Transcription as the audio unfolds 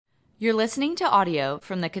You're listening to audio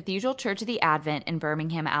from the Cathedral Church of the Advent in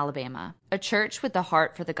Birmingham, Alabama, a church with the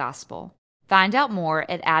heart for the gospel. Find out more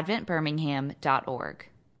at adventbirmingham.org.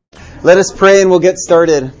 Let us pray and we'll get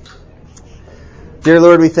started. Dear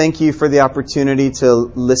Lord, we thank you for the opportunity to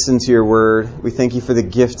listen to your word. We thank you for the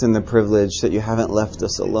gift and the privilege that you haven't left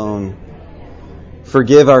us alone.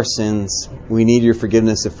 Forgive our sins. We need your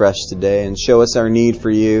forgiveness afresh today, and show us our need for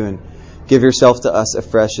you, and give yourself to us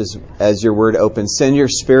afresh as your word opens. Send your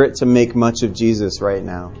Spirit to make much of Jesus right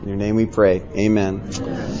now. In your name we pray. Amen.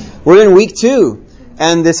 We're in week 2,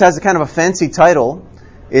 and this has a kind of a fancy title.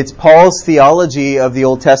 It's Paul's theology of the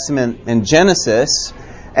Old Testament in Genesis.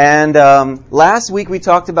 And last week we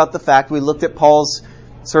talked about the fact, we looked at Paul's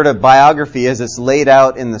sort of biography as it's laid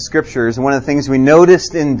out in the Scriptures. And one of the things we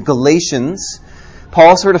noticed in Galatians,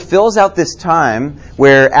 Paul sort of fills out this time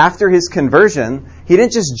where after his conversion, he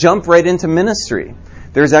didn't just jump right into ministry.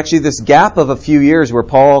 There's actually this gap of a few years where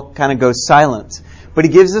Paul kind of goes silent. But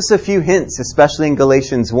he gives us a few hints, especially in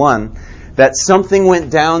Galatians 1, that something went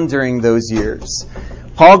down during those years.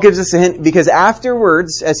 Paul gives us a hint because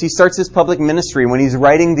afterwards, as he starts his public ministry, when he's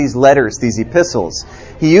writing these letters, these epistles,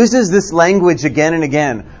 he uses this language again and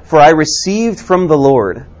again. For I received from the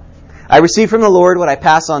Lord. I received from the Lord what I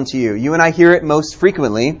pass on to you. You and I hear it most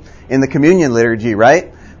frequently in the communion liturgy,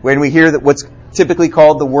 right? When we hear that what's typically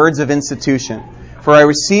called the words of institution. For I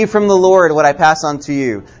received from the Lord what I pass on to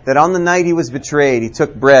you, that on the night he was betrayed, he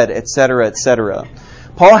took bread, etc., etc.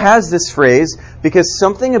 Paul has this phrase because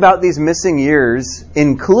something about these missing years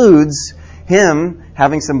includes him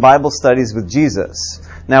having some Bible studies with Jesus.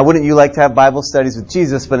 Now, wouldn't you like to have Bible studies with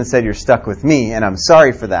Jesus, but instead you're stuck with me, and I'm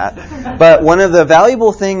sorry for that. But one of the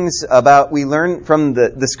valuable things about we learn from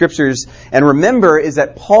the Scriptures and remember is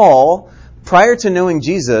that Paul, prior to knowing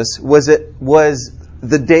Jesus, was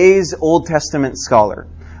the day's Old Testament scholar.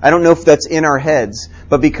 I don't know if that's in our heads,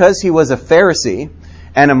 but because he was a Pharisee,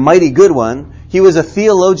 and a mighty good one, he was a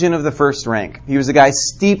theologian of the first rank. He was a guy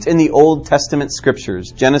steeped in the Old Testament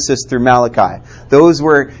Scriptures, Genesis through Malachi. Those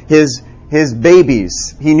were his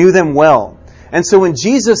babies. He knew them well. And so when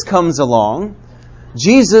Jesus comes along,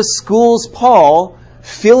 Jesus schools Paul,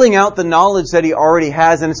 filling out the knowledge that he already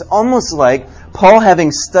has, and it's almost like Paul,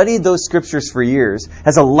 having studied those Scriptures for years,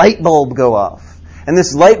 has a light bulb go off. And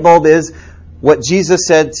this light bulb is what Jesus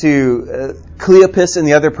said to Cleopas and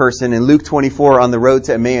the other person in Luke 24 on the road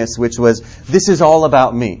to Emmaus, which was, this is all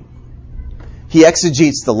about me. He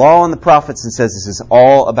exegetes the law and the prophets and says, this is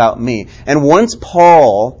all about me. And once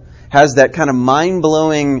Paul has that kind of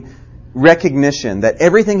mind-blowing recognition that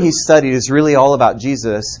everything he studied is really all about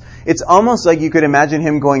Jesus, it's almost like you could imagine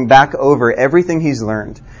him going back over everything he's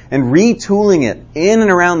learned and retooling it in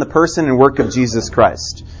and around the person and work of Jesus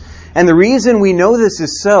Christ. And the reason we know this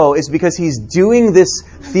is so is because he's doing this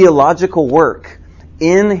theological work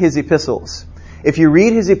in his epistles. If you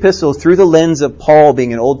read his epistles through the lens of Paul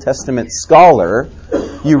being an Old Testament scholar,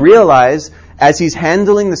 you realize as he's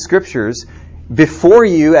handling the Scriptures, before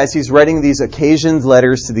you, as he's writing these occasioned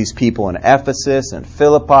letters to these people in Ephesus and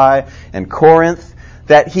Philippi and Corinth,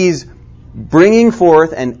 that he's bringing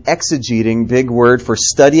forth and exegeting, big word for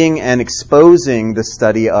studying and exposing the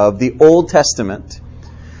study of the Old Testament.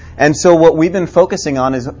 And so what we've been focusing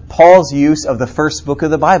on is Paul's use of the first book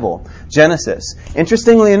of the Bible, Genesis.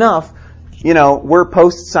 Interestingly enough, we're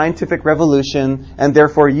post-scientific revolution, and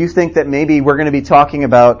therefore you think that maybe we're going to be talking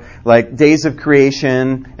about like days of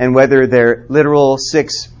creation and whether they're literal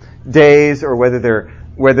 6 days or whether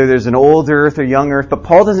there's an old earth or young earth. But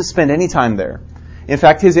Paul doesn't spend any time there. In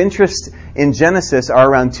fact, his interests in Genesis are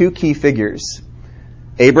around 2 key figures.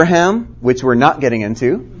 Abraham, which we're not getting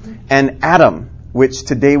into, and Adam, which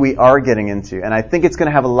today we are getting into. And I think it's going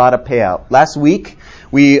to have a lot of payout. Last week,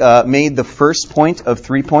 we made the first point of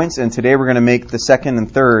 3 points, and today we're going to make the second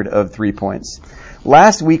and third of 3 points.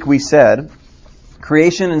 Last week we said,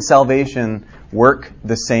 creation and salvation work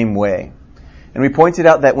the same way. And we pointed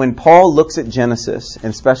out that when Paul looks at Genesis, and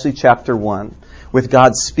especially chapter 1, with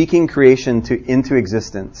God speaking creation into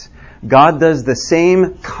existence, God does the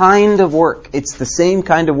same kind of work. It's the same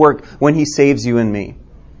kind of work when He saves you and me.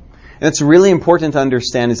 And it's really important to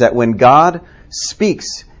understand is that when God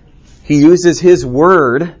speaks, He uses His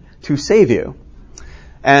word to save you.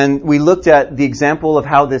 And we looked at the example of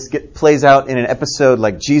how this plays out in an episode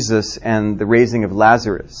like Jesus and the raising of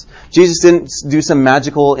Lazarus. Jesus didn't do some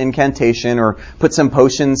magical incantation or put some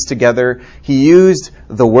potions together. He used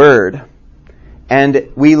the word.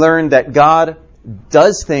 And we learned that God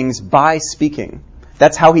does things by speaking.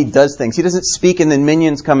 That's how He does things. He doesn't speak and then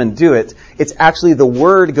minions come and do it. It's actually the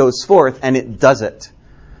word goes forth and it does it.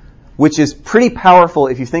 Which is pretty powerful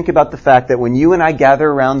if you think about the fact that when you and I gather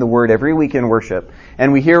around the word every week in worship,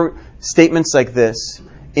 And we hear statements like this: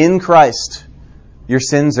 in Christ, your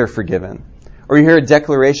sins are forgiven. Or you hear a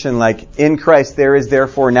declaration like, in Christ, there is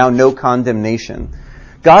therefore now no condemnation.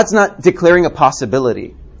 God's not declaring a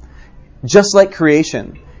possibility. Just like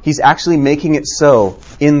creation, He's actually making it so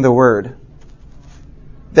in the Word.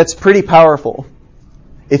 That's pretty powerful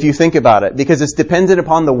if you think about it, because it's dependent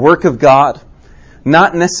upon the work of God,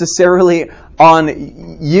 not necessarily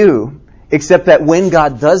on you, except that when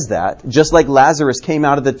God does that, just like Lazarus came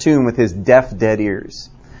out of the tomb with his deaf, dead ears,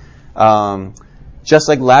 just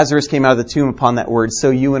like Lazarus came out of the tomb upon that word,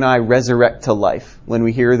 so you and I resurrect to life when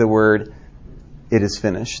we hear the word, it is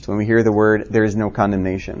finished. When we hear the word, there is no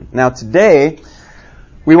condemnation. Now today,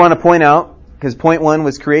 we want to point out, because point 1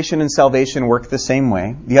 was creation and salvation work the same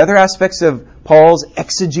way. The other aspects of Paul's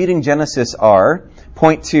exegeting Genesis are,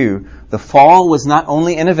 point 2, the fall was not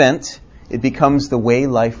only an event, it becomes the way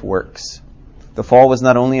life works. The fall was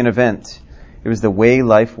not only an event, it was the way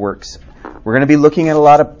life works. We're going to be looking at a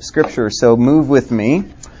lot of scripture, so move with me.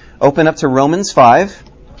 Open up to Romans 5.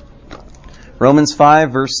 Romans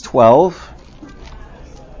 5, verse 12.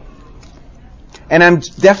 And I'm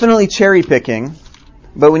definitely cherry picking,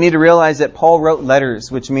 but we need to realize that Paul wrote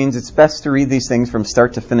letters, which means it's best to read these things from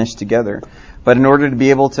start to finish together. But in order to be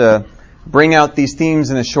able to bring out these themes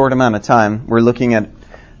in a short amount of time, we're looking at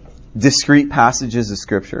discrete passages of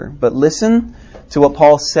Scripture. But listen to what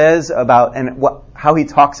Paul says about and how he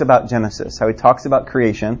talks about Genesis, how he talks about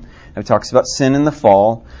creation, how he talks about sin and the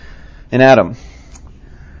fall in Adam.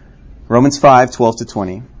 Romans 5, 12 to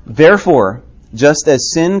 20. Therefore, just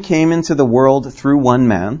as sin came into the world through one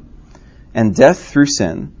man, and death through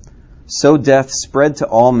sin, so death spread to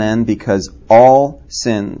all men because all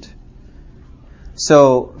sinned.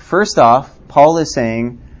 So, first off, Paul is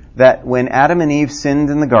saying that when Adam and Eve sinned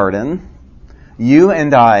in the garden, you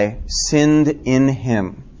and I sinned in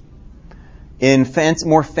him. In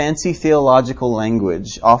more fancy theological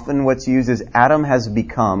language, often what's used is Adam has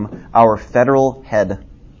become our federal head.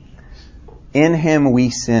 In him we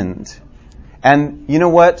sinned. And you know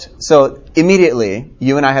what? So immediately,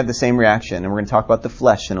 you and I have the same reaction. And we're going to talk about the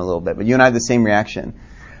flesh in a little bit. But you and I have the same reaction.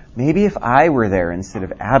 Maybe if I were there instead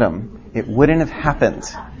of Adam, it wouldn't have happened.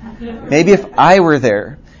 Maybe if I were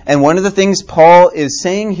there. And one of the things Paul is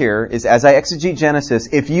saying here is, as I exegete Genesis,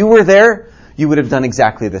 if you were there, you would have done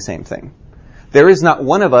exactly the same thing. There is not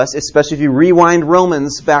one of us, especially if you rewind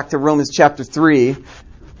Romans back to Romans chapter 3,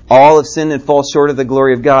 all have sinned and fall short of the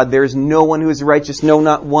glory of God. There is no one who is righteous, no,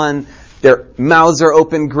 not one. Their mouths are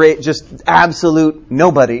open, great, just absolute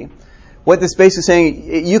nobody. What this space is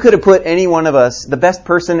saying, you could have put any one of us, the best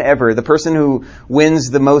person ever, the person who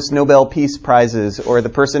wins the most Nobel Peace Prizes, or the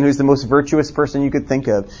person who's the most virtuous person you could think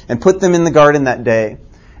of, and put them in the garden that day,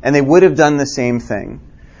 and they would have done the same thing.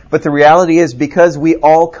 But the reality is, because we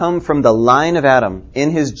all come from the line of Adam,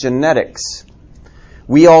 in his genetics,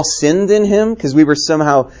 we all sinned in him, because we were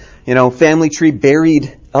somehow, family tree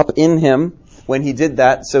buried up in him when he did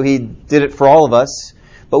that, so he did it for all of us.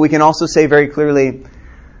 But we can also say very clearly,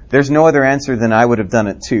 there's no other answer than I would have done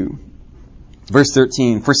it too. Verse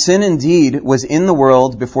 13, for sin indeed was in the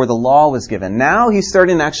world before the law was given. Now he's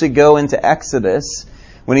starting to actually go into Exodus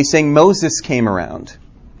when he's saying Moses came around.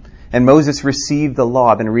 And Moses received the law.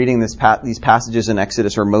 I've been reading these passages in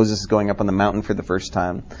Exodus where Moses is going up on the mountain for the first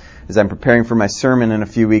time, as I'm preparing for my sermon in a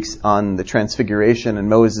few weeks on the Transfiguration and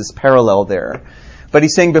Moses' parallel there. But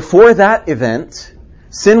he's saying before that event,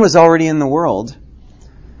 sin was already in the world.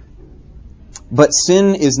 But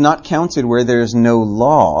sin is not counted where there's no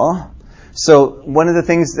law. So one of the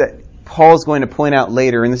things that Paul's going to point out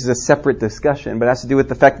later, and this is a separate discussion, but it has to do with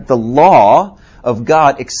the fact that the law of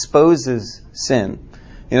God exposes sin.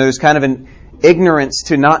 There's kind of an ignorance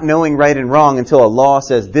to not knowing right and wrong until a law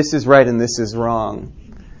says this is right and this is wrong.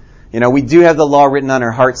 We do have the law written on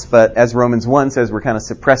our hearts, but as Romans 1 says, we're kind of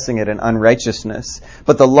suppressing it in unrighteousness.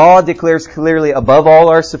 But the law declares clearly above all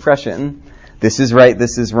our suppression, this is right,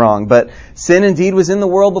 this is wrong. But sin indeed was in the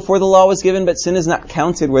world before the law was given, but sin is not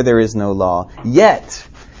counted where there is no law. Yet,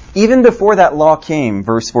 even before that law came,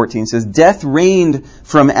 verse 14 says, death reigned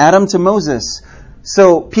from Adam to Moses.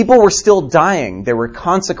 So people were still dying. There were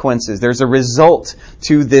consequences. There's a result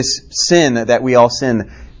to this sin that we all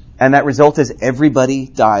sin. And that result is everybody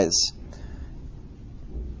dies.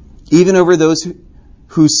 Even over those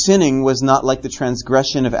whose sinning was not like the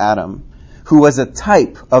transgression of Adam, who was a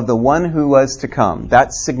type of the one who was to come.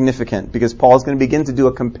 That's significant because Paul's going to begin to do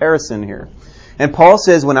a comparison here. And Paul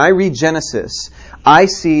says, when I read Genesis, I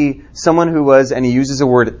see someone who was, and he uses a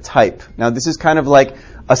word type. Now this is kind of like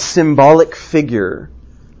a symbolic figure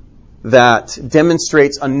that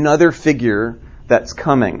demonstrates another figure that's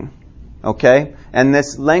coming. Okay? And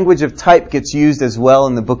this language of type gets used as well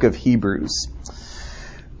in the book of Hebrews.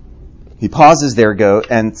 He pauses there,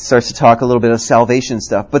 and starts to talk a little bit of salvation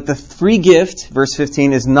stuff. But the free gift, verse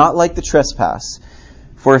 15, is not like the trespass.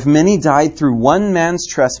 For if many died through one man's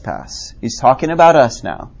trespass, he's talking about us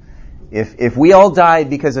now. If we all died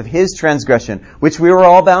because of his transgression, which we were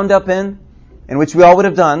all bound up in, and which we all would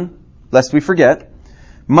have done, lest we forget,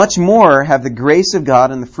 much more have the grace of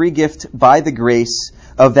God and the free gift by the grace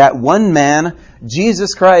of that one man,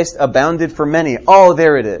 Jesus Christ, abounded for many. Oh,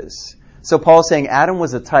 there it is. So Paul's saying Adam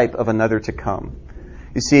was a type of another to come.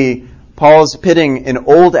 You see, Paul's pitting an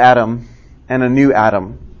old Adam and a new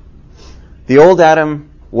Adam. The old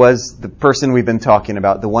Adam was the person we've been talking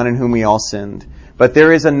about, the one in whom we all sinned. But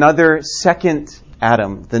there is another second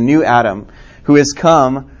Adam, the new Adam, who has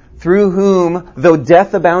come, through whom, though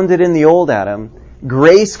death abounded in the old Adam,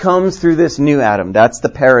 grace comes through this new Adam. That's the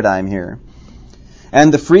paradigm here.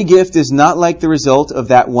 And the free gift is not like the result of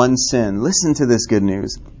that one sin. Listen to this good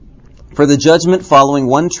news. For the judgment following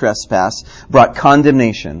one trespass brought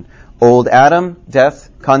condemnation. Old Adam, death,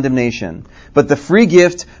 condemnation. But the free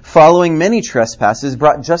gift following many trespasses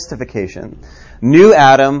brought justification. New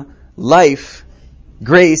Adam, life,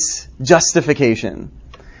 grace, justification.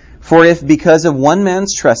 For if because of one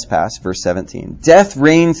man's trespass, verse 17, death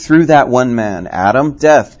reigned through that one man, Adam,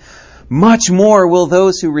 death, much more will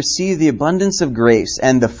those who receive the abundance of grace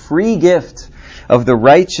and the free gift of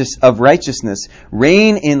righteousness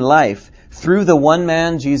reign in life through the one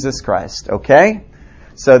man, Jesus Christ. Okay?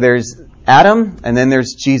 So there's Adam, and then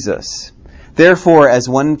there's Jesus. Therefore, as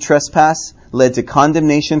one trespass led to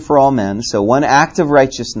condemnation for all men, so one act of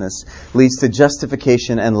righteousness leads to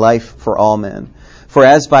justification and life for all men. For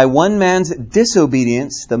as by one man's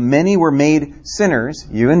disobedience the many were made sinners,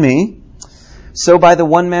 you and me, so by the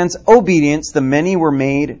one man's obedience the many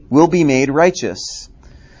will be made righteous.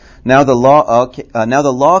 Now the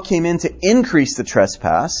law came in to increase the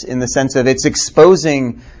trespass, in the sense of it's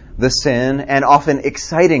exposing the sin and often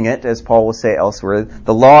exciting it, as Paul will say elsewhere.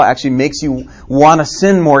 The law actually makes you want to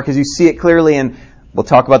sin more because you see it clearly, and we'll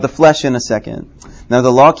talk about the flesh in a second. Now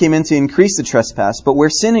the law came in to increase the trespass, but where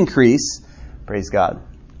sin increased, praise God,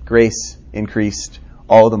 grace increased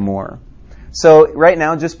all the more. So right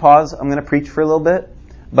now, just pause. I'm going to preach for a little bit.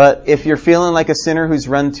 But if you're feeling like a sinner who's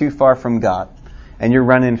run too far from God, and you're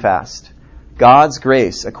running fast, God's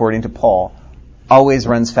grace, according to Paul, always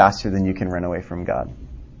runs faster than you can run away from God.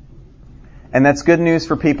 And that's good news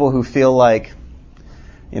for people who feel like,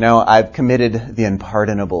 I've committed the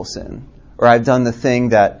unpardonable sin. Or I've done the thing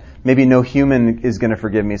that maybe no human is going to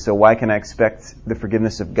forgive me, so why can I expect the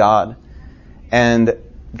forgiveness of God? And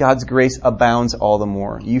God's grace abounds all the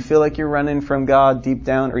more. You feel like you're running from God deep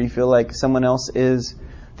down, or you feel like someone else is,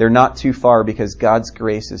 they're not too far, because God's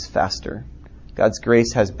grace is faster. God's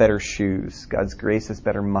grace has better shoes. God's grace has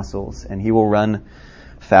better muscles, and He will run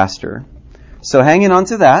faster. So hanging on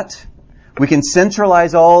to that, we can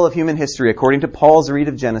centralize all of human history, according to Paul's read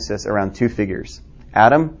of Genesis, around two figures,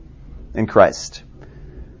 Adam and Christ.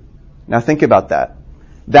 Now think about that.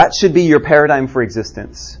 That should be your paradigm for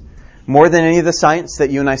existence. More than any of the science that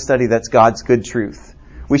you and I study, that's God's good truth.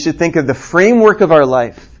 We should think of the framework of our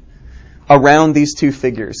life around these two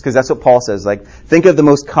figures, because that's what Paul says. Think of the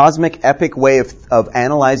most cosmic, epic way of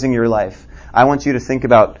analyzing your life. I want you to think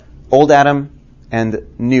about old Adam and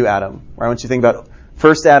new Adam. Or I want you to think about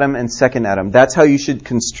first Adam and second Adam. That's how you should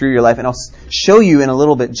construe your life. And I'll show you in a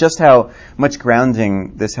little bit just how much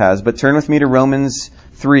grounding this has. But turn with me to Romans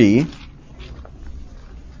 3.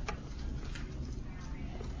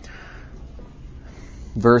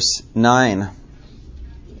 Verse 9.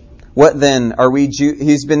 What then are we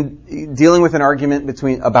He's been dealing with an argument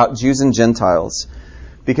about Jews and Gentiles,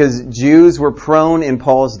 because Jews were prone in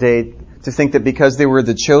Paul's day to think that because they were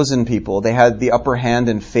the chosen people, they had the upper hand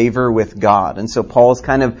and favor with God. And so Paul's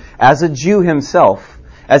kind of, as a Jew himself,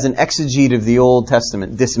 as an exegete of the Old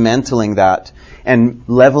Testament, dismantling that and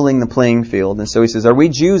leveling the playing field. And so he says, are we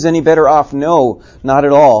Jews any better off? No, not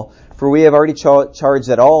at all. For we have already charged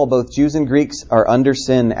that all, both Jews and Greeks, are under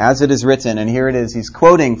sin, as it is written. And here it is. He's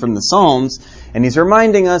quoting from the Psalms, and he's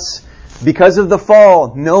reminding us, because of the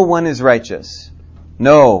fall, no one is righteous.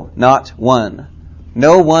 No, not one.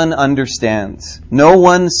 No one understands. No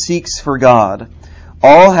one seeks for God.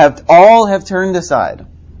 All have turned aside.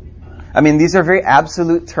 I mean, these are very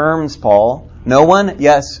absolute terms, Paul. No one,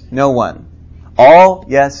 yes, no one. All,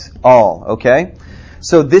 yes, all. Okay?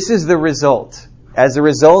 So this is the result. As a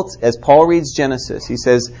result, as Paul reads Genesis, he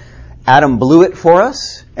says, Adam blew it for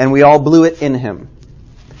us, and we all blew it in him.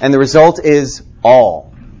 And the result is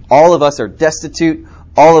all. All of us are destitute.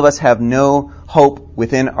 All of us have no hope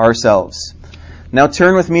within ourselves. Now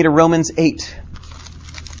turn with me to Romans 8.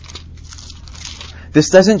 This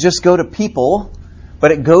doesn't just go to people,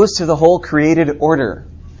 but it goes to the whole created order.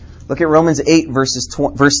 Look at Romans 8,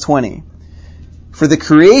 verse 20. For the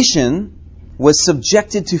creation was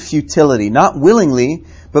subjected to futility, not willingly,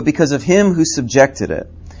 but because of him who subjected it,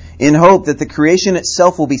 in hope that the creation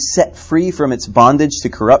itself will be set free from its bondage to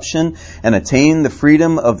corruption and attain the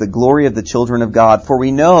freedom of the glory of the children of God. For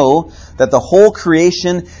we know that the whole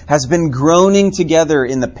creation has been groaning together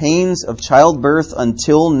in the pains of childbirth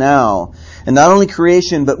until now. And not only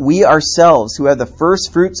creation, but we ourselves, who have the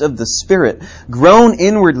first fruits of the Spirit, groan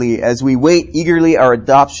inwardly as we wait eagerly our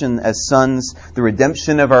adoption as sons, the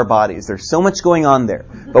redemption of our bodies. There's so much going on there.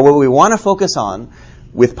 But what we want to focus on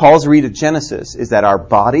with Paul's read of Genesis is that our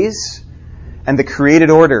bodies and the created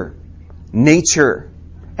order, nature,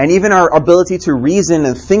 and even our ability to reason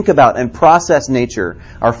and think about and process nature,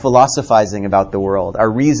 our philosophizing about the world,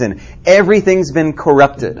 our reason, everything's been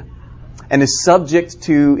corrupted and is subject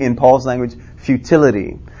to, in Paul's language,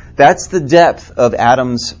 futility. That's the depth of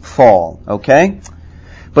Adam's fall, okay?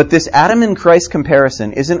 But this Adam and Christ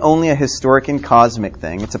comparison isn't only a historic and cosmic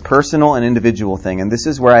thing. It's a personal and individual thing. And this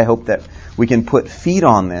is where I hope that we can put feet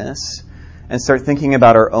on this and start thinking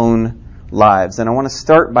about our own lives. And I want to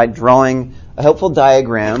start by drawing a helpful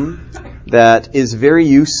diagram that is very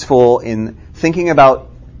useful in thinking about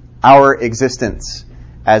our existence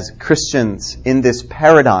as Christians in this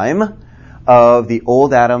paradigm of the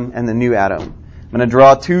old Adam and the new Adam. I'm going to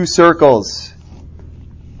draw two circles.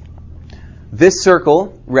 This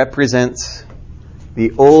circle represents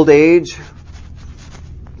the old age,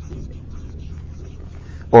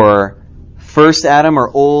 or first Adam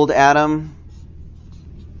or old Adam.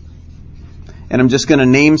 And I'm just going to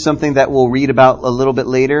name something that we'll read about a little bit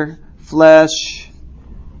later. Flesh.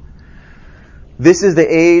 This is the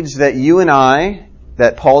age that you and I,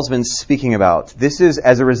 that Paul's been speaking about. This is,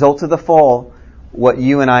 as a result of the fall, what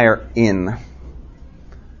you and I are in.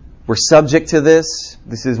 We're subject to this.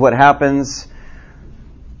 This is what happens.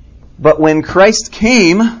 But when Christ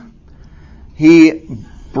came, he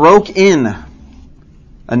broke in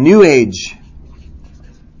a new age.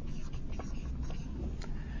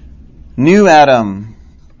 New Adam.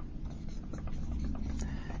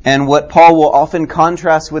 And what Paul will often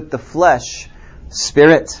contrast with the flesh,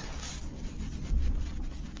 spirit.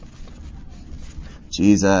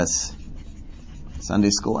 Jesus.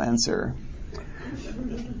 Sunday school answer.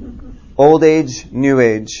 Old age, new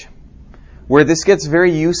age. Where this gets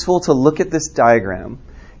very useful to look at this diagram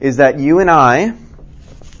is that you and I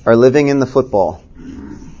are living in the football.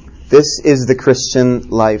 This is the Christian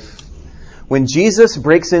life. When Jesus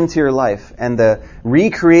breaks into your life and the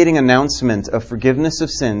recreating announcement of forgiveness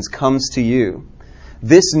of sins comes to you,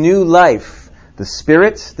 this new life, the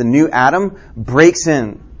Spirit, the new Adam, breaks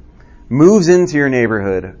in, moves into your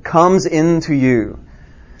neighborhood, comes into you,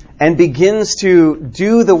 and begins to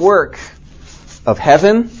do the work of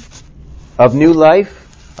heaven, of new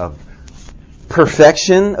life, of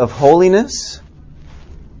perfection, of holiness,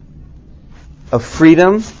 of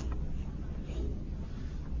freedom.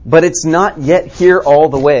 But it's not yet here all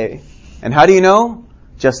the way. And how do you know?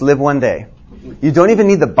 Just live one day. You don't even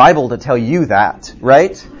need the Bible to tell you that,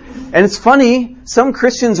 right? And it's funny, some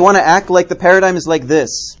Christians want to act like the paradigm is like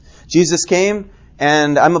this. Jesus came,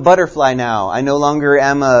 and I'm a butterfly now. I no longer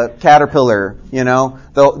am a caterpillar, you know.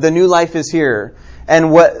 The new life is here.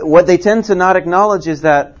 And what they tend to not acknowledge is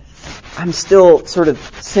that I'm still sort of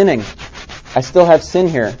sinning. I still have sin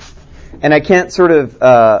here. And I can't sort of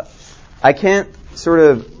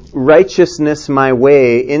righteousness my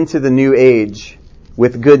way into the new age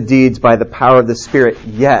with good deeds by the power of the Spirit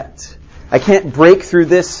yet. I can't break through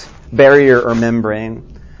this barrier or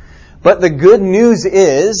membrane. But the good news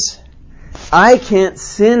is, I can't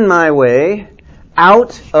sin my way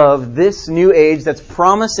out of this new age that's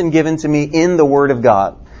promised and given to me in the Word of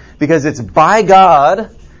God. Because it's by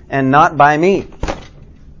God and not by me.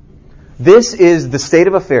 This is the state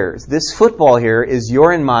of affairs. This football here is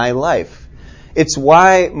your and my life. It's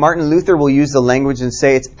why Martin Luther will use the language and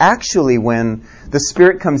say it's actually when the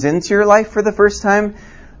Spirit comes into your life for the first time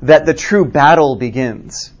that the true battle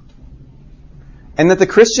begins. And that the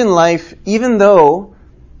Christian life, even though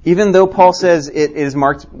Paul says it is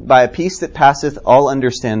marked by a peace that passeth all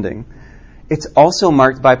understanding, it's also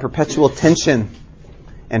marked by perpetual tension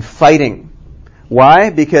and fighting. Why?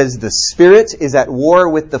 Because the Spirit is at war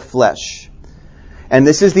with the flesh. And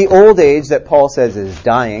this is the old age that Paul says is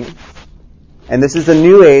dying. And this is the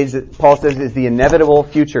new age that Paul says is the inevitable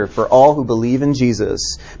future for all who believe in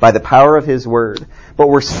Jesus by the power of His Word. But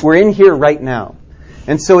we're in here right now.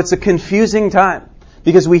 And so it's a confusing time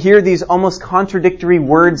because we hear these almost contradictory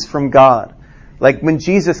words from God. Like when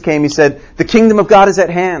Jesus came, He said, "The kingdom of God is at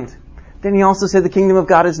hand. then he also said the kingdom of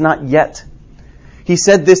God is not yet. He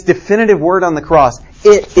said this definitive word on the cross,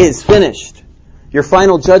 it is finished. Your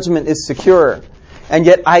final judgment is secure. And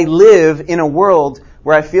yet I live in a world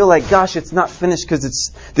where I feel like, gosh, it's not finished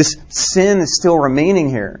because this sin is still remaining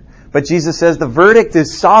here. But Jesus says the verdict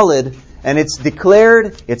is solid and it's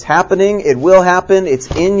declared, it's happening, it will happen, it's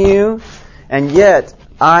in you. And yet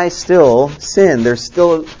I still sin. There's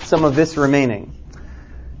still some of this remaining.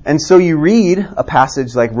 And so you read a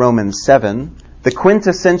passage like Romans 7, the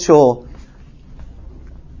quintessential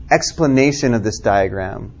explanation of this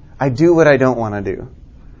diagram. I do what I don't want to do.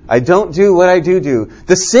 I don't do what I do.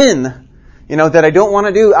 The sin, that I don't want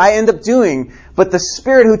to do, I end up doing. But the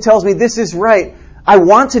Spirit who tells me this is right, I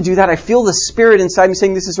want to do that. I feel the Spirit inside me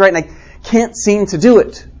saying this is right, and I can't seem to do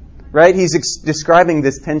it. Right? He's describing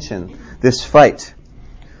this tension, this fight.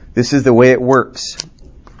 This is the way it works.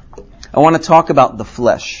 I want to talk about the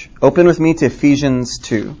flesh. Open with me to Ephesians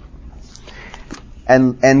 2.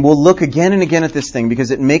 And we'll look again and again at this thing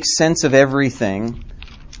because it makes sense of everything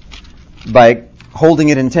by holding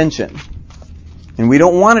it in tension. And we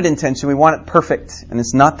don't want it in tension, we want it perfect. And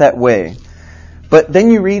it's not that way. But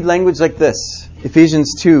then you read language like this.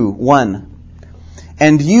 Ephesians 2:1.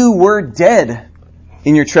 And you were dead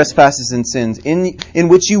in your trespasses and sins, in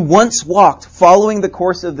which you once walked, following the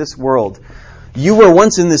course of this world. You were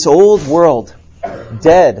once in this old world,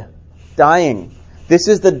 dead, dying. This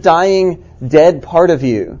is the dying, dead part of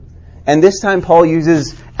you. And this time Paul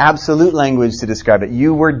uses absolute language to describe it.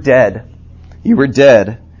 You were dead. You were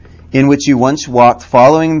dead, in which you once walked,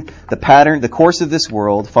 following the course of this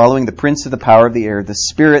world, following the prince of the power of the air, the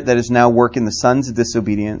spirit that is now working the sons of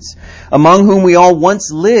disobedience, among whom we all once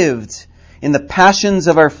lived in the passions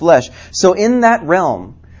of our flesh. So in that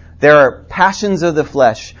realm, there are passions of the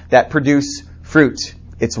flesh that produce fruit.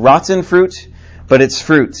 It's rotten fruit, but it's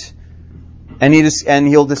fruit. And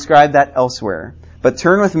he'll describe that elsewhere. But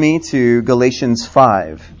turn with me to Galatians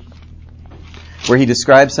 5, where he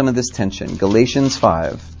describes some of this tension. Galatians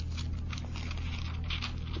 5,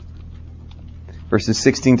 verses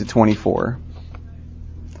 16 to 24.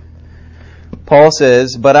 Paul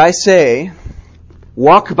says, "But I say,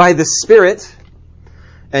 walk by the Spirit,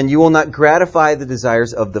 and you will not gratify the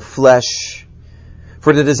desires of the flesh.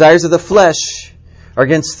 For the desires of the flesh are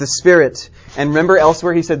against the Spirit." And remember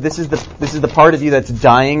elsewhere he said this is the part of you that's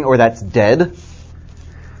dying or that's dead.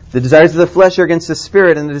 The desires of the flesh are against the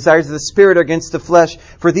Spirit, and the desires of the Spirit are against the flesh.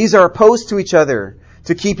 For these are opposed to each other,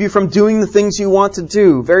 to keep you from doing the things you want to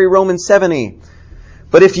do. Very Romans 7-y.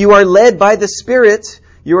 But if you are led by the Spirit,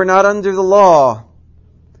 you are not under the law.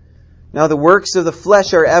 Now the works of the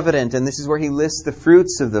flesh are evident, and this is where he lists the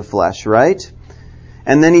fruits of the flesh, right?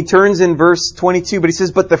 And then he turns in verse 22, but he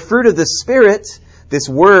says, but the fruit of the Spirit, this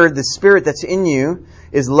word, the Spirit that's in you,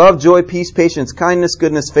 is love, joy, peace, patience, kindness,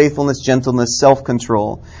 goodness, faithfulness, gentleness,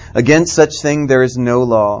 self-control. Against such thing there is no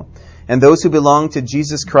law. And those who belong to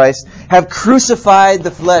Jesus Christ have crucified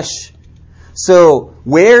the flesh. So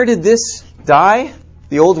where did this die?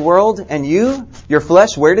 The old world and you, your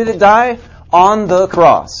flesh, where did it die? On the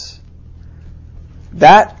cross.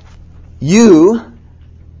 That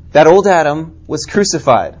old Adam was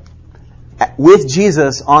crucified with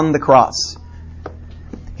Jesus on the cross.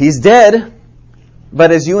 He's dead,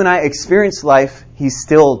 but as you and I experience life, he's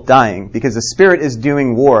still dying because the Spirit is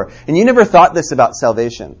doing war. And you never thought this about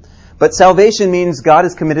salvation. But salvation means God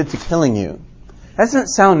is committed to killing you. That doesn't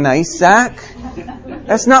sound nice, Zach.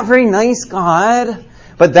 That's not very nice, God.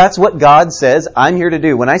 But that's what God says I'm here to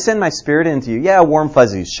do. When I send my Spirit into you, warm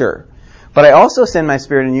fuzzies, sure. But I also send my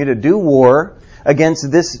Spirit in you to do war against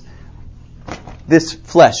this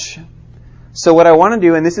flesh. So what I want to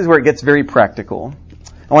do, and this is where it gets very practical,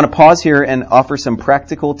 I want to pause here and offer some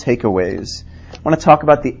practical takeaways. I want to talk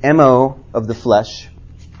about the MO of the flesh,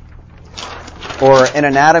 or an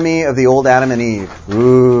anatomy of the old Adam and Eve.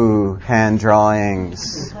 Ooh, hand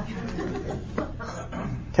drawings.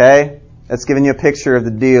 Okay? That's giving you a picture of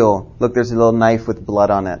the deal. Look, there's a little knife with blood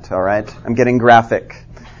on it, all right? I'm getting graphic.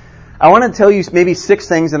 I want to tell you maybe 6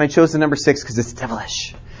 things, and I chose the number 6 because it's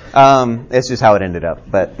devilish. It's just how it ended up,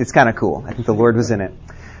 but it's kind of cool. I think the Lord was in it.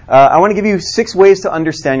 I want to give you 6 ways to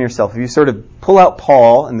understand yourself. If you sort of pull out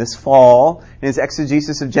Paul in this fall, in his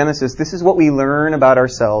exegesis of Genesis, this is what we learn about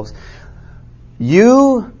ourselves.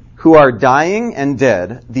 You who are dying and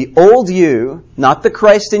dead, the old you, not the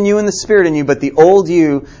Christ in you and the Spirit in you, but the old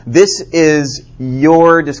you, this is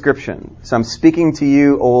your description. So I'm speaking to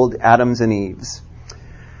you, old Adams and Eves.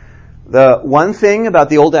 The one thing about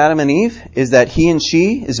the old Adam and Eve is that he and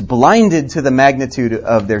she is blinded to the magnitude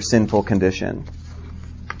of their sinful condition.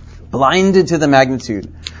 Blinded to the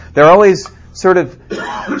magnitude. They're always sort of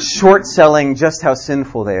short-selling just how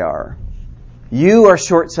sinful they are. You are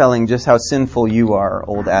short-selling just how sinful you are,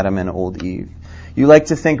 old Adam and old Eve. You like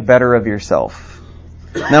to think better of yourself.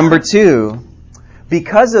 Number 2,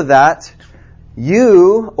 because of that,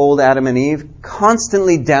 you, old Adam and Eve,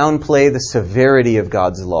 constantly downplay the severity of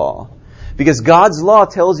God's law. Because God's law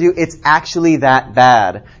tells you it's actually that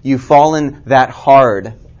bad. You've fallen that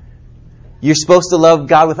hard. You're supposed to love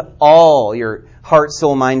God with all your heart,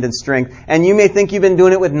 soul, mind, and strength. And you may think you've been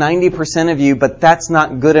doing it with 90% of you, but that's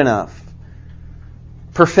not good enough.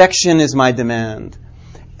 Perfection is my demand.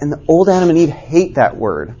 And the old Adam and Eve hate that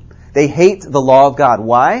word. They hate the law of God.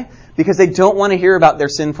 Why? Because they don't want to hear about their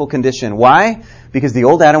sinful condition. Why? Because the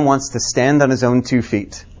old Adam wants to stand on his own 2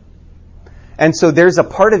 feet. And so there's a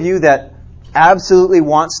part of you that absolutely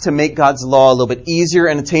wants to make God's law a little bit easier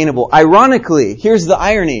and attainable. Ironically, here's the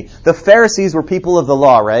irony. The Pharisees were people of the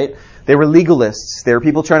law, right? They were legalists. They were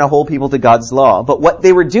people trying to hold people to God's law. But what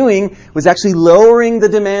they were doing was actually lowering the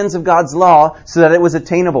demands of God's law so that it was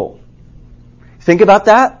attainable. Think about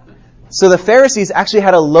that. So the Pharisees actually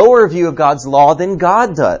had a lower view of God's law than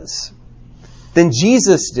God does, than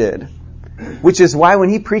Jesus did. Which is why when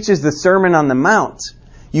he preaches the Sermon on the Mount,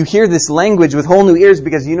 you hear this language with whole new ears,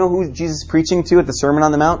 because you know who Jesus is preaching to at the Sermon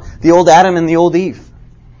on the Mount? The old Adam and the old Eve.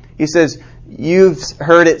 He says, you've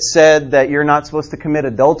heard it said that you're not supposed to commit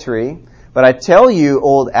adultery, but I tell you,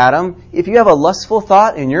 old Adam, if you have a lustful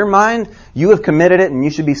thought in your mind, you have committed it and you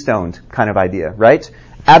should be stoned, kind of idea, right?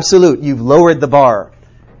 Absolute. You've lowered the bar.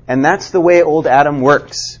 And that's the way old Adam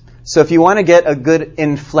works. So if you want to get a good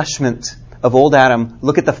enfleshment of old Adam,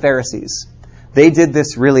 look at the Pharisees. They did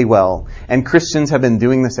this really well. And Christians have been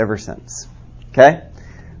doing this ever since. Okay?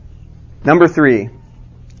 Number 3.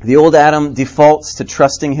 The old Adam defaults to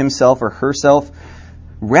trusting himself or herself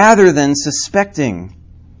rather than suspecting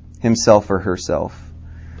himself or herself.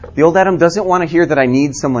 The old Adam doesn't want to hear that I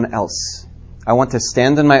need someone else. I want to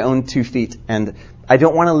stand on my own 2 feet, and I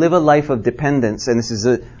don't want to live a life of dependence. And this is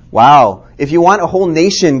wow. If you want a whole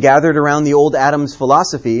nation gathered around the old Adam's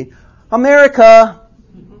philosophy, America,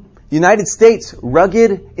 United States,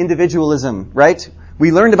 rugged individualism, right?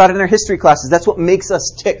 We learned about it in our history classes. That's what makes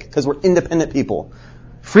us tick, because we're independent people.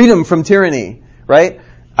 Freedom from tyranny, right?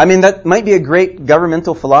 I mean, that might be a great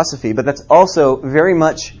governmental philosophy, but that's also very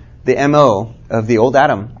much the MO of the old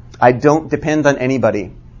Adam. I don't depend on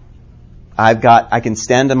anybody. I can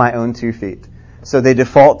stand on my own 2 feet. So they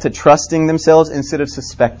default to trusting themselves instead of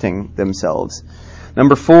suspecting themselves.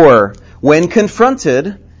 Number 4, when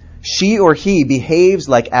confronted, she or he behaves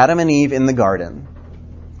like Adam and Eve in the garden.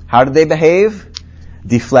 How did they behave?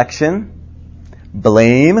 Deflection,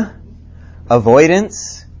 blame,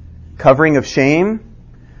 avoidance, covering of shame.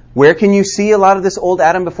 Where can you see a lot of this old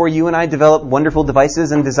Adam before you and I develop wonderful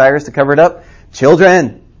devices and desires to cover it up?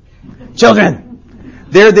 Children. Children.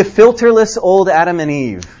 They're the filterless old Adam and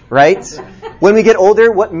Eve, right? When we get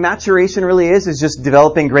older, what maturation really is just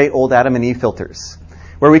developing great old Adam and Eve filters,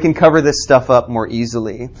 where we can cover this stuff up more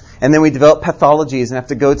easily. And then we develop pathologies and have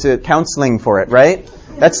to go to counseling for it, right?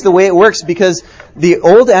 That's the way it works, because the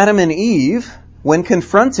old Adam and Eve, when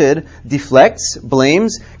confronted, deflects,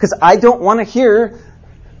 blames, because I don't want to hear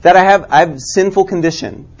that I have sinful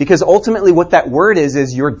condition. Because ultimately what that word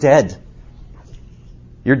is you're dead.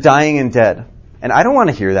 You're dying and dead. And I don't want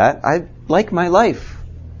to hear that. I like my life,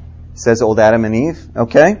 says old Adam and Eve.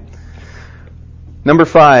 Okay? Number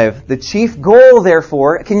 5, the chief goal,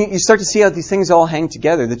 therefore, you start to see how these things all hang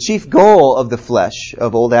together. The chief goal of the flesh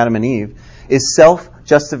of old Adam and Eve is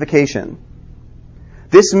self-justification.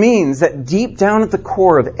 This means that deep down at the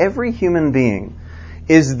core of every human being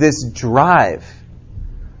is this drive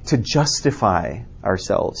to justify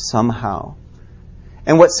ourselves somehow.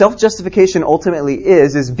 And what self-justification ultimately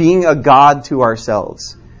is being a god to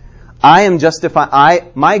ourselves. I am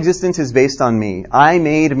justified. My existence is based on me. I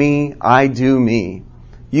made me. I do me.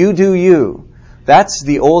 You do you. That's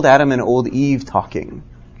the old Adam and old Eve talking.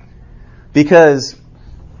 Because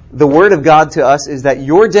the word of God to us is that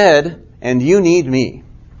you're dead and you need me.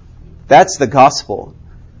 That's the gospel.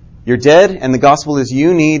 You're dead and the gospel is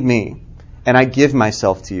you need me. And I give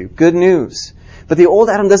myself to you. Good news. But the old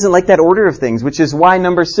Adam doesn't like that order of things, which is why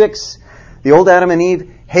number 6, the old Adam and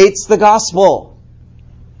Eve hates the gospel.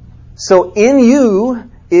 So in you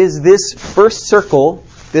is this first circle,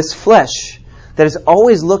 this flesh, that is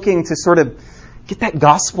always looking to sort of get that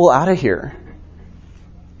gospel out of here.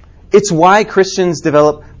 It's why Christians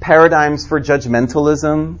develop paradigms for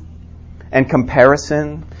judgmentalism and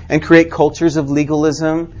comparison and create cultures of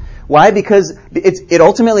legalism. Why? Because it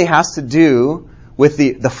ultimately has to do with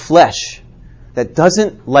the flesh that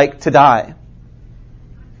doesn't like to die.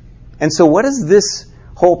 And so what is this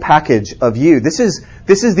whole package of you? This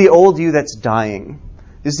is the old you that's dying.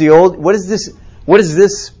 What does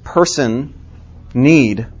this person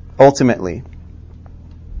need ultimately?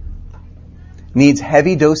 Needs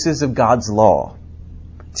heavy doses of God's law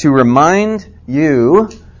to remind you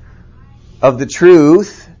of the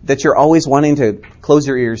truth that you're always wanting to close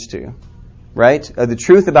your ears to, right? The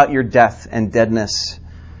truth about your death and deadness.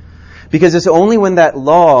 Because it's only when that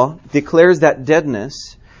law declares that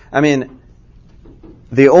deadness,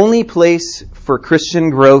 the only place for Christian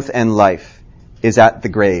growth and life is at the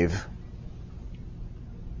grave.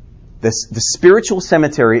 The spiritual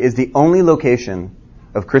cemetery is the only location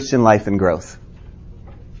of Christian life and growth.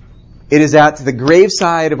 It is at the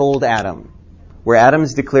graveside of old Adam, where Adam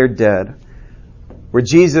is declared dead, where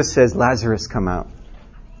Jesus says, Lazarus, come out.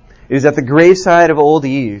 It is at the graveside of old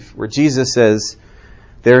Eve, where Jesus says,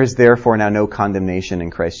 there is therefore now no condemnation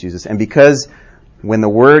in Christ Jesus. And because when the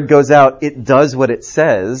word goes out, it does what it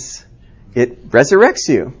says, it resurrects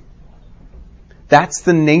you. That's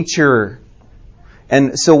the nature.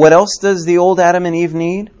 And so what else does the old Adam and Eve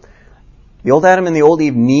need? The old Adam and the old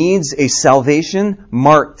Eve needs a salvation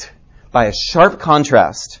marked by a sharp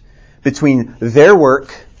contrast between their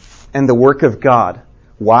work and the work of God.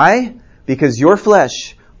 Why? Because your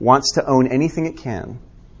flesh wants to own anything it can.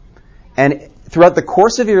 And throughout the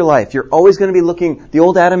course of your life, you're always going to be looking, the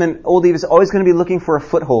old Adam and old Eve is always going to be looking for a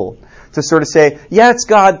foothold to sort of say, yeah, it's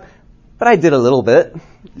God, but I did a little bit.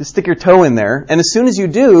 Just stick your toe in there. And as soon as you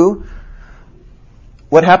do,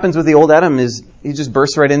 what happens with the old Adam is he just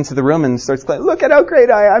bursts right into the room and starts going, look at how great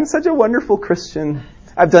I am. I'm such a wonderful Christian.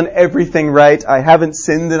 I've done everything right. I haven't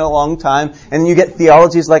sinned in a long time. And you get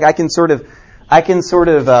theologies like I can sort of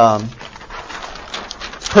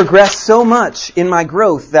progress so much in my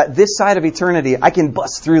growth that this side of eternity, I can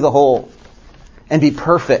bust through the hole and be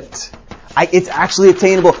perfect. It's actually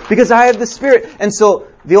attainable because I have the Spirit. And so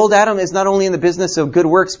the old Adam is not only in the business of good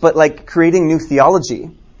works, but like creating new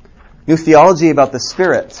theology about the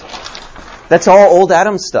Spirit. That's all old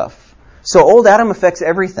Adam stuff. So old Adam affects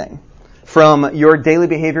everything. From your daily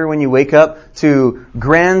behavior when you wake up to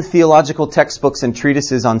grand theological textbooks and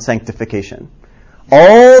treatises on sanctification.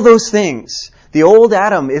 All those things, the old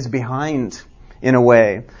Adam is behind in a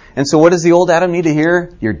way. And so what does the old Adam need to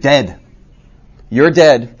hear? You're dead. You're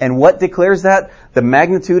dead. And what declares that? The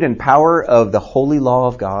magnitude and power of the holy law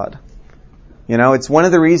of God. You know, it's one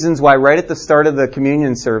of the reasons why right at the start of the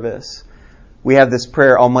communion service, we have this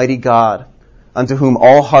prayer, Almighty God, unto whom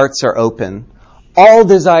all hearts are open, all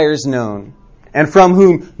desires known, and from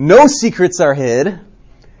whom no secrets are hid.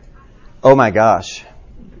 Oh my gosh.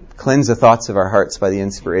 Cleanse the thoughts of our hearts by the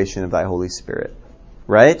inspiration of thy Holy Spirit.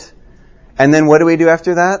 Right? And then what do we do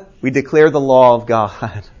after that? We declare the law of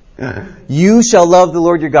God. You shall love the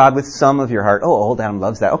Lord your God with some of your heart. Oh, old Adam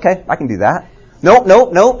loves that. Okay, I can do that.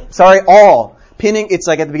 Nope. Sorry, all. Pinning, it's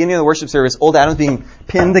like at the beginning of the worship service, old Adam's being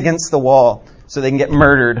pinned against the wall so they can get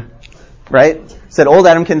murdered. Right? Said old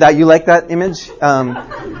Adam can die. You like that image?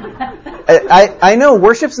 I know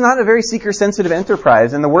worship's not a very seeker-sensitive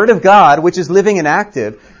enterprise, and the Word of God, which is living and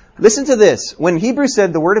active. Listen to this. When Hebrews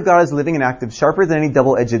said the Word of God is living and active, sharper than any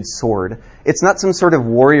double-edged sword, it's not some sort of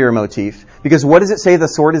warrior motif. Because what does it say the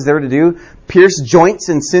sword is there to do? Pierce joints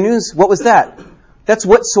and sinews? What was that? That's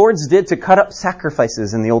what swords did to cut up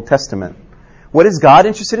sacrifices in the Old Testament. What is God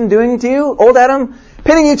interested in doing to you, old Adam?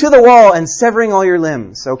 Pinning you to the wall and severing all your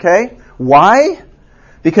limbs, okay? Why?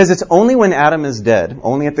 Because it's only when Adam is dead,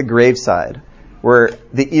 only at the graveside, where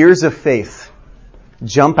the ears of faith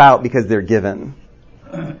jump out because they're given.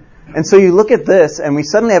 And so you look at this, and we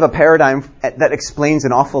suddenly have a paradigm that explains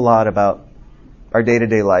an awful lot about our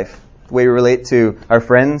day-to-day life. The way we relate to our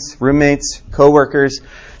friends, roommates, co-workers,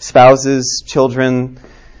 spouses, children,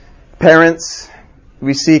 parents.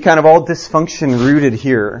 We see kind of all dysfunction rooted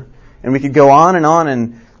here. And we could go on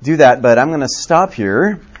and do that, but I'm going to stop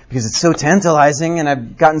here because it's so tantalizing and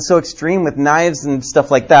I've gotten so extreme with knives and stuff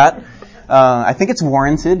like that. I think it's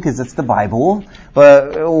warranted because it's the Bible.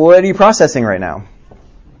 But what are you processing right now?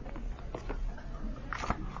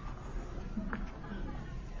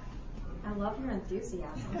 I love your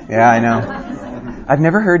enthusiasm. Yeah, I know. I've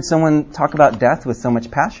never heard someone talk about death with so much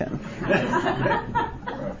passion.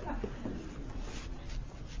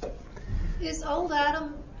 Is old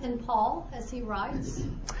Adam in Paul as he writes?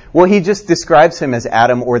 Well, he just describes him as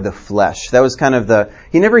Adam or the flesh. That was kind of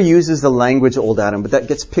he never uses the language old Adam, but that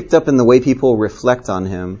gets picked up in the way people reflect on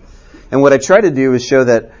him. And what I try to do is show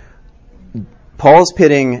that Paul's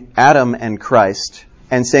pitting Adam and Christ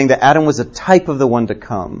and saying that Adam was a type of the one to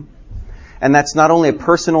come. And that's not only a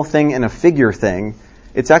personal thing and a figure thing,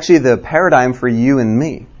 it's actually the paradigm for you and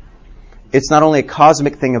me. It's not only a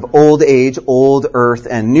cosmic thing of old age, old earth,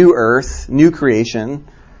 and new creation,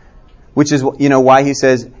 which is, why he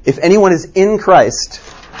says, if anyone is in Christ,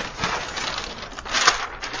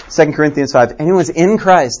 2 Corinthians 5, anyone's in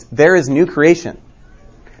Christ, there is new creation.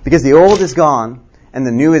 Because the old is gone and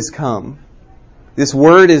the new has come. This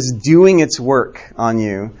word is doing its work on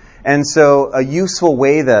you. And so a useful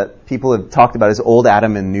way that people have talked about is old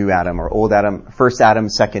Adam and new Adam, or old Adam, first Adam,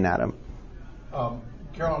 second Adam.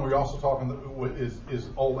 Carolyn, we're also talking, is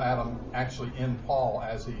old Adam actually in Paul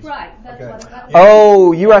as he's... Right, that's okay. what that was.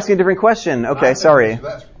 Oh, you were asking a different question. Okay, sorry.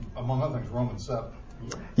 That's, among other things, Romans 7.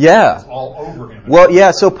 Yeah. It's all over him. Well,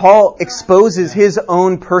 yeah, so Paul exposes his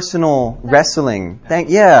own personal wrestling.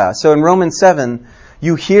 So in Romans 7,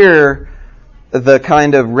 you hear the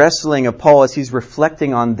kind of wrestling of Paul as he's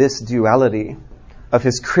reflecting on this duality of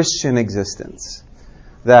his Christian existence.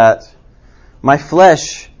 That my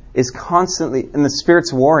flesh is constantly, and the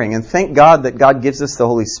Spirit's warring. And thank God that God gives us the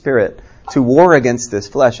Holy Spirit to war against this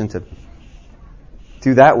flesh and to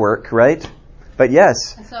do that work, right? But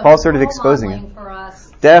yes, So Paul's sort of exposing it. For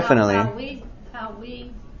us, Definitely. How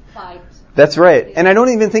we fight. That's right. And I don't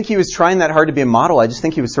even think he was trying that hard to be a model. I just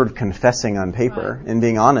think he was sort of confessing on paper and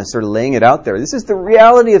being honest, sort of laying it out there. This is the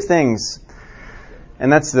reality of things.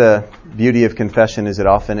 And that's the beauty of confession, is it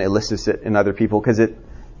often elicits it in other people, because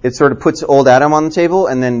it sort of puts old Adam on the table,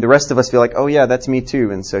 and then the rest of us feel like, oh yeah, that's me too,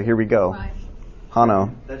 and so here we go. Right.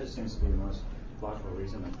 Hano. That just seems to be the most logical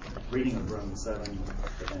reason. Reading of Romans 7,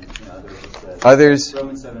 and others is that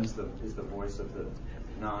Romans 7 is the voice of the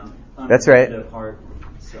That's right. heart.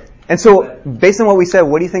 And so, based on what we said,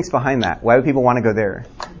 what do you think's behind that? Why would people want to go there?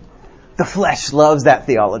 The flesh loves that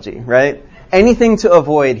theology, right? Anything to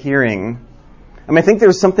avoid hearing. I think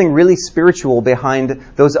there's something really spiritual behind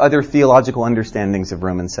those other theological understandings of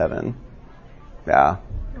Romans 7. Yeah.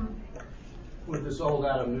 With this old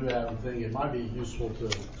Adam, new Adam thing, it might be useful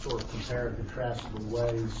to sort of compare and contrast the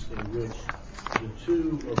ways in which the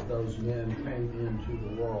two of those men came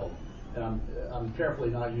into the world. And I'm carefully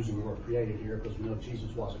not using the word created here, because we know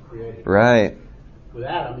Jesus wasn't created. Right. With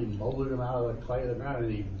Adam, he molded him out of the clay of the ground,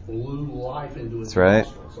 and he blew life into his That's right.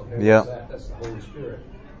 nostrils. So there's that's the Holy Spirit.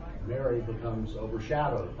 Mary becomes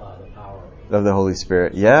overshadowed by the power Of the Holy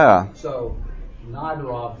Spirit. Yeah. So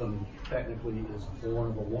neither of them technically is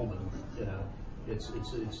born of a woman. It's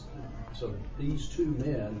so these two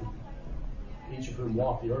men, each of whom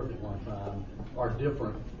walked the earth at one time, are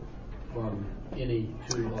different from any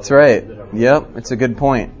two other. That's right. That ever Yep. lived. It's a good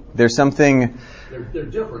point. There's something They're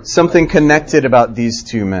different. something connected about these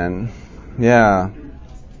two men. Yeah.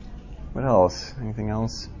 What else? Anything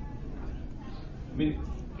else?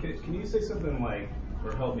 Can you say something like,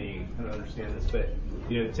 or help me kind of understand this, but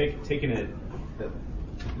taking it,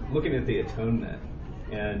 looking at the atonement,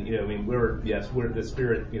 and we're the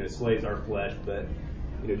Spirit slays our flesh, but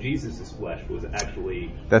Jesus' flesh was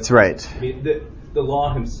actually, That's right. the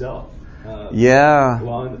law himself. Yeah. The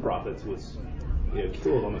law and the prophets was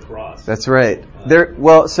killed on the cross. That's right.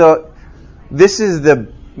 So this is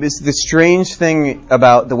the strange thing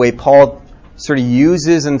about the way Paul sort of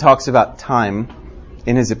uses and talks about time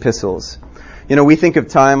in his epistles. We think of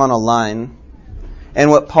time on a line, and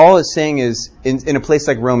what Paul is saying is, in a place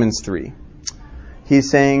like Romans 3, he's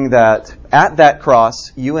saying that at that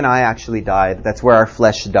cross, you and I actually died. That's where our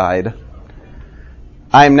flesh died.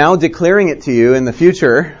 I am now declaring it to you in the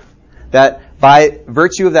future that by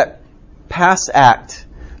virtue of that past act,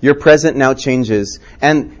 your present now changes.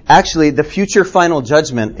 And actually, the future final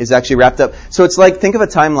judgment is actually wrapped up. So it's like, think of a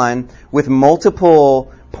timeline with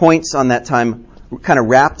multiple points on that time kind of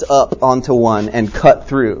wrapped up onto one and cut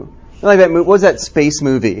through. Like that, what was that space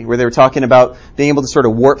movie where they were talking about being able to sort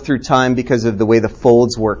of warp through time because of the way the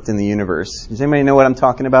folds worked in the universe? Does anybody know what I'm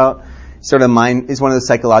talking about? Sort of is one of those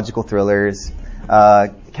psychological thrillers.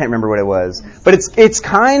 Can't remember what it was. But it's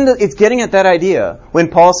getting at that idea when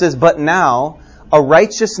Paul says, but now a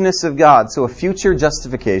righteousness of God, so a future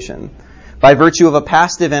justification by virtue of a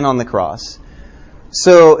past event on the cross.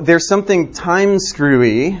 So there's something time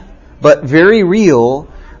screwy, but very real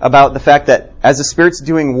about the fact that as the Spirit's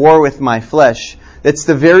doing war with my flesh, it's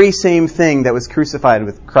the very same thing that was crucified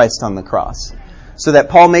with Christ on the cross. So that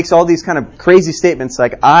Paul makes all these kind of crazy statements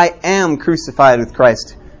like, I am crucified with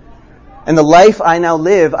Christ. And the life I now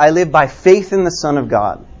live, I live by faith in the Son of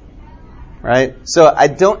God. Right? So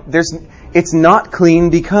it's not clean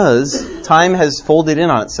because time has folded in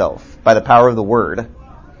on itself by the power of the Word.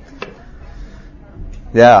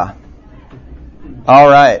 Yeah. All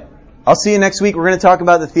right. I'll see you next week. We're going to talk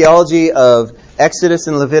about the theology of Exodus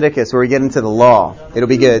and Leviticus, where we get into the law. It'll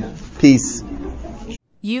be good. Peace.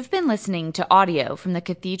 You've been listening to audio from the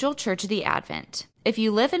Cathedral Church of the Advent. If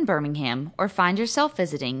you live in Birmingham or find yourself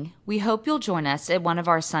visiting, we hope you'll join us at one of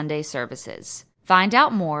our Sunday services. Find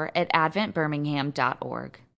out more at adventbirmingham.org.